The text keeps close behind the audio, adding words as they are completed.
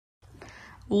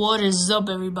What is up,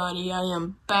 everybody? I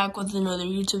am back with another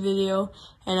YouTube video,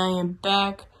 and I am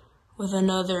back with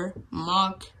another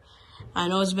mock. I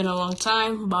know it's been a long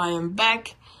time, but I am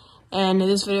back, and in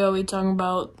this video we're talking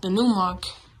about the new mock.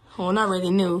 Well, not really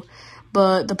new,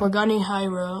 but the Pagani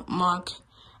Huayra mock.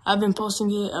 I've been posting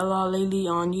it a lot lately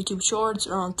on YouTube Shorts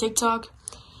or on TikTok,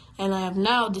 and I have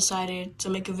now decided to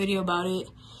make a video about it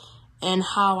and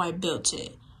how I built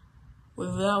it.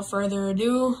 Without further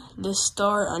ado, let's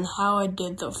start on how I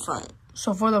did the front.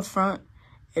 So for the front,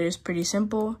 it is pretty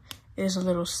simple. It is a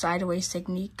little sideways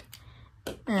technique.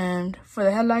 And for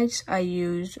the headlights, I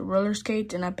used roller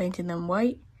skates and I painted them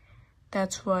white.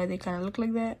 That's why they kind of look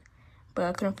like that. But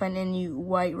I couldn't find any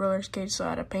white roller skates, so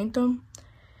I had to paint them.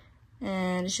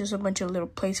 And it's just a bunch of little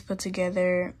plates put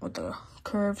together with a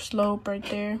curved slope right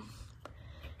there.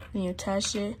 Then you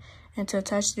attach it. And to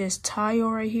attach this tile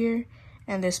right here,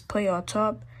 and this plate on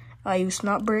top, I use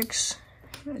snot bricks.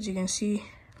 As you can see,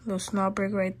 a little snot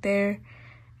brick right there,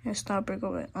 and snot brick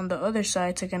on the other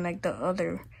side to connect the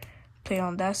other plate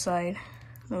on that side.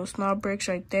 Little snot bricks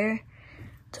right there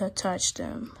to attach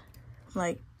them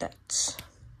like that.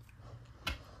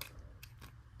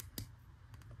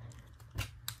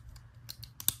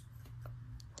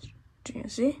 You can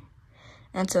see.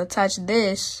 And to attach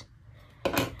this,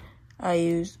 I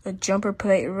use a jumper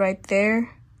plate right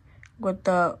there with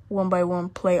the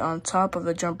 1x1 plate on top of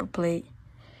the jumper plate.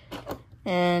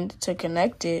 And to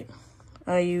connect it,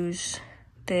 I use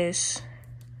this,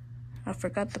 I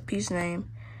forgot the piece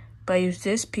name, but I use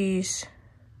this piece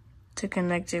to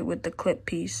connect it with the clip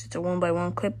piece. It's a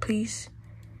 1x1 clip piece.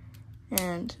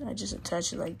 And I just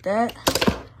attach it like that.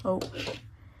 Oh,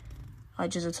 I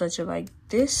just attach it like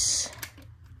this.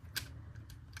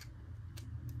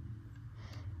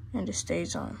 And it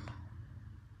stays on.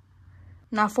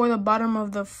 Now for the bottom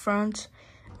of the front,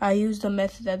 I use the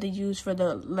method that they use for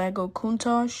the Lego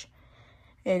Countach.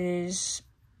 It is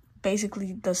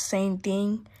basically the same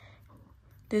thing.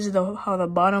 This is how the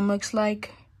bottom looks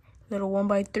like. Little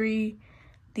 1x3.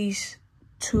 These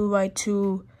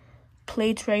 2x2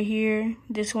 plates right here.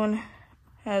 This one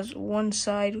has one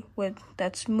side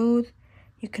that's smooth.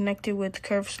 You connect it with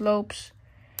curved slopes.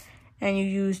 And you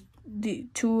use the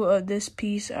two of this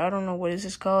piece. I don't know what this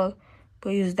is called,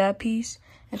 but use that piece.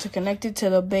 And to connect it to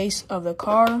the base of the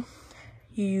car,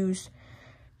 you use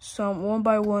some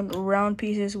 1x1 round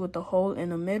pieces with a hole in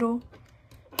the middle,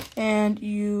 and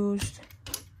use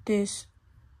this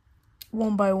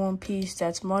 1x1 piece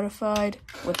that's modified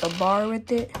with a bar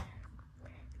with it.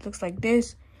 It looks like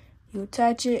this. You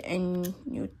attach it and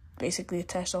you basically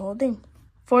attach the whole thing.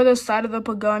 For the side of the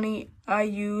Pagani, I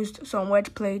used some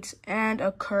wedge plates and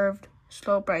a curved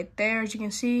slope right there, as you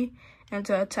can see. And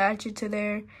to attach it to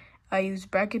there, I use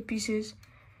bracket pieces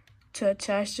to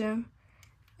attach them.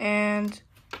 And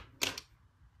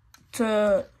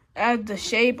to add the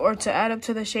shape, or to add up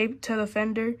to the shape to the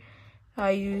fender,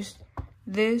 I used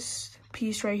this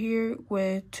piece right here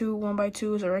with two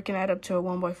 1x2s, or I can add up to a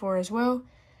 1x4 as well.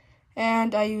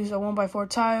 And I use a 1x4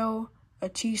 tile, a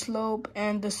T-slope,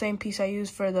 and the same piece I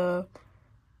used for the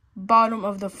bottom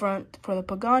of the front for the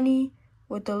Pagani,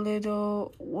 with a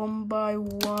little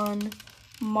 1x1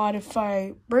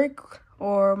 modified brick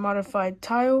or modified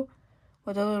tile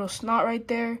with a little snot right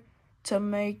there to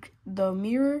make the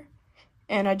mirror.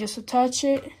 And I just attach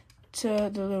it to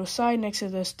the little side next to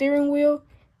the steering wheel.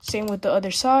 Same with the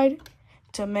other side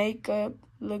to make it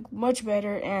look much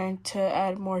better and to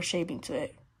add more shaping to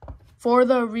it. For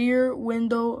the rear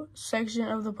window section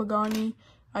of the Pagani,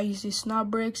 I use these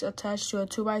snot bricks attached to a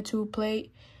 2x2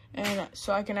 plate. And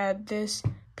so I can add this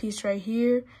piece right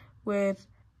here with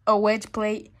a wedge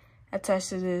plate attached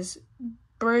to this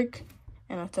brick,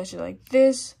 and attach it like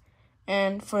this.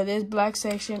 And for this black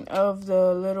section of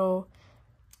the little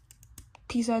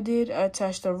piece I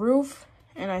attached the roof,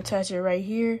 and I attach it right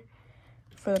here.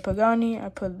 For the Pagani, I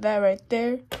put that right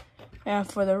there. And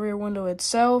for the rear window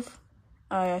itself,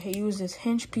 I use this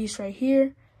hinge piece right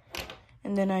here.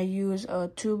 And then I use a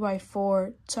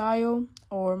 2x4 tile,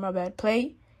 or my bad,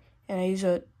 plate. And I use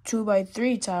a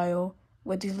 2x3 tile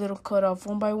with these little cut off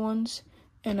 1x1s.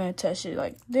 And I attach it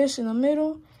like this in the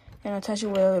middle. And I attach it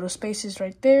with little spaces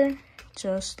right there,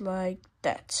 just like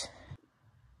that.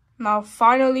 Now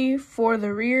finally, for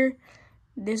the rear,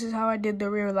 this is how I did the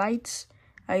rear lights.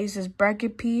 I used this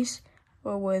bracket piece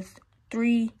with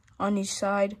 3 on each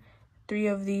side. 3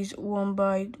 of these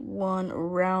 1x1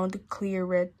 round clear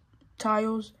red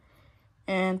tiles.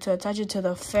 And to attach it to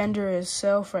the fender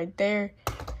itself right there,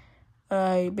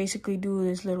 I basically do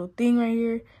this little thing right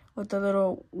here with a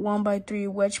little 1x3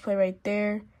 wedge plate right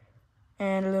there,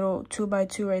 and a little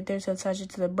 2x2 right there to attach it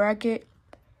to the bracket.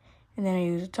 And then I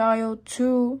use a tile,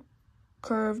 2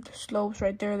 curved slopes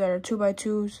right there that are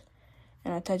 2x2s,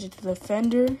 and I attach it to the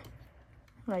fender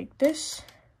like this,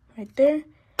 right there.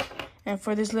 And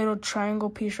for this little triangle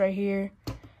piece right here,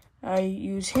 I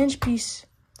use hinge piece,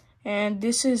 and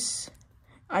this is,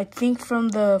 I think, from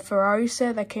the Ferrari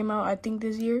set that came out, I think,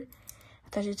 this year.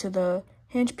 Attach it to the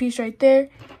hinge piece right there,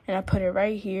 and I put it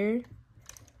right here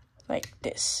like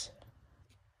this.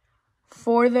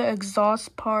 For the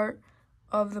exhaust part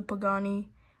of the Pagani,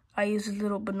 I use these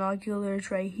little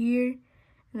binoculars right here,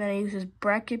 and then I use this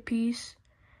bracket piece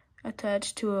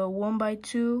attached to a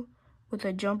 1x2 with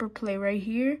a jumper plate right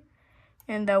here.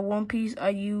 And that one piece I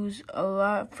use a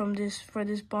lot from this, for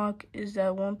this bunk, is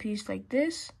that one piece like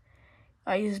this.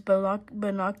 I use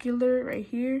binocular right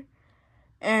here,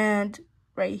 and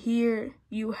right here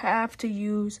you have to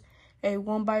use a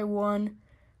 1x1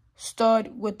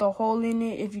 stud with a hole in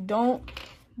it. If you don't,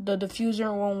 the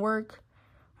diffuser won't work.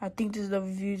 I think this is the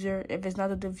diffuser. If it's not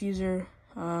the diffuser,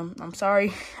 I'm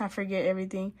sorry, I forget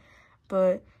everything.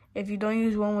 But if you don't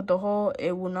use one with the hole,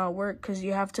 it will not work, because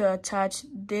you have to attach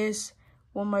this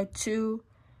 1x2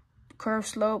 curved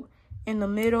slope in the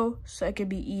middle so it can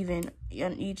be even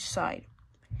on each side.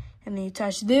 And then you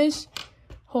attach this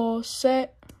whole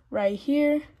set right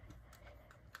here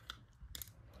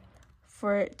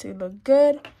for it to look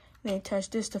good. Then attach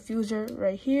this diffuser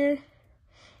right here.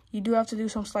 You do have to do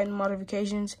some slight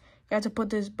modifications. You have to put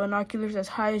this binoculars as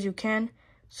high as you can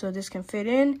so this can fit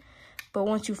in. But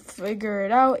once you figure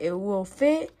it out, it will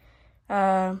fit.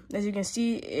 As you can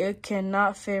see, it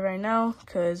cannot fit right now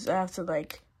because I have to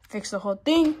like fix the whole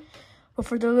thing. But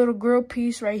for the little grill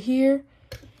piece right here,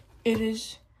 it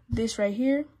is this right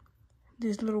here,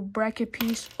 this little bracket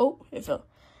piece. Oh, it fell.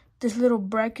 This little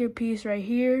bracket piece right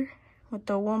here with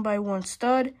the 1x1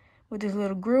 stud, with this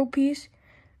little grill piece,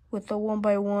 with the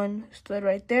 1x1 stud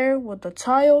right there with the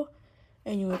tile,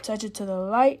 and you attach it to the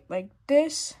light like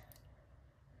this,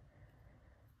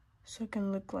 so it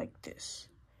can look like this.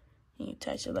 And you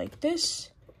attach it like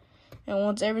this, and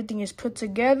once everything is put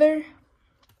together,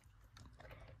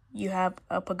 you have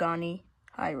a Pagani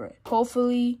Huayra.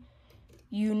 Hopefully,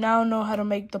 you now know how to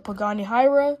make the Pagani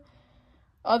Huayra.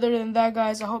 Other than that,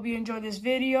 guys, I hope you enjoyed this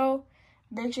video.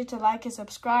 Make sure to like and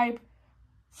subscribe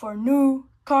for new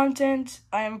content.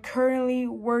 I am currently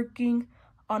working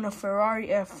on a Ferrari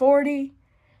F40.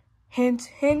 Hint,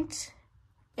 hint.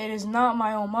 It is not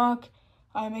my own mock.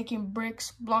 I am making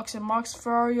bricks, blocks, and mocks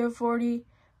Ferrari F40.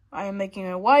 I am making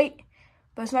it white,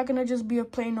 but it's not going to just be a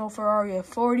plain old Ferrari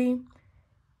F40.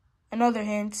 Another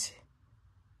hint,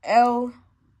 LBWK.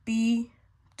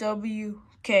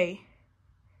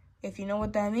 If you know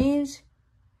what that means,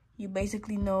 you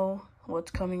basically know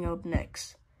what's coming up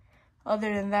next.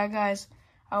 Other than that, guys,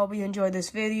 I hope you enjoyed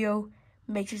this video.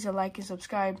 Make sure to like and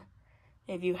subscribe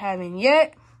if you haven't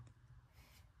yet.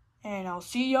 And I'll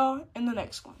see y'all in the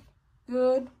next one.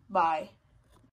 Goodbye.